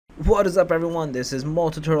What is up, everyone? This is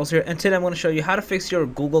Multitutorials here, and today I'm going to show you how to fix your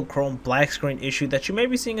Google Chrome black screen issue that you may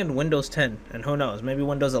be seeing in Windows 10, and who knows, maybe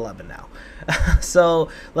Windows 11 now. So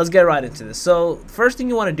let's get right into this. So first thing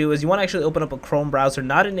you want to do is you want to actually open up a Chrome browser,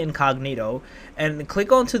 not an incognito, and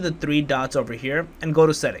click onto the three dots over here and go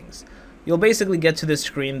to settings. You'll basically get to this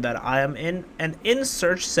screen that I am in, and in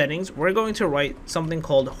search settings we're going to write something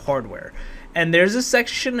called hardware. And there's a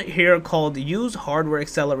section here called use hardware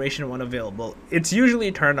acceleration when available. It's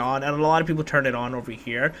usually turned on, and a lot of people turn it on over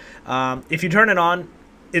here. If you turn it on,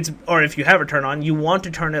 or if you have it turned on, you want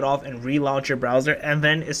to turn it off and relaunch your browser, and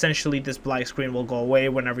then essentially this black screen will go away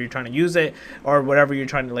whenever you're trying to use it or whatever you're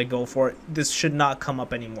trying to go for. This should not come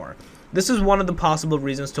up anymore. This is one of the possible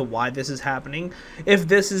reasons to why this is happening. If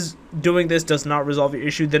doing this does not resolve your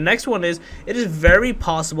issue, the next one is it is very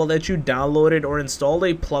possible that you downloaded or installed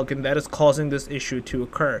a plugin that is causing this issue to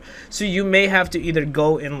occur. So you may have to either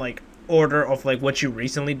go in order of what you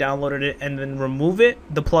recently downloaded it and then remove the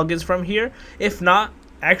plugins from here. If not,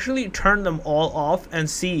 actually turn them all off and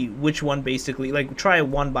see which one basically, try it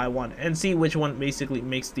one by one and see which one basically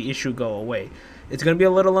makes the issue go away. It's going to be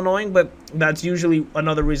a little annoying, but that's usually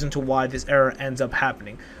another reason to why this error ends up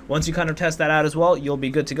happening. Once you kind of test that out as well, you'll be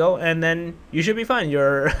good to go, and then you should be fine.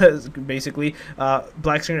 Your basically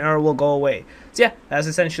black screen error will go away. So yeah, that's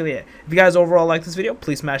essentially it. If you guys overall like this video,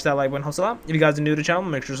 please smash that like button, helps a lot. If you guys are new to the channel,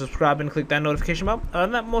 make sure to subscribe and click that notification bell.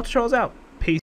 Other than that, Multitutorials out.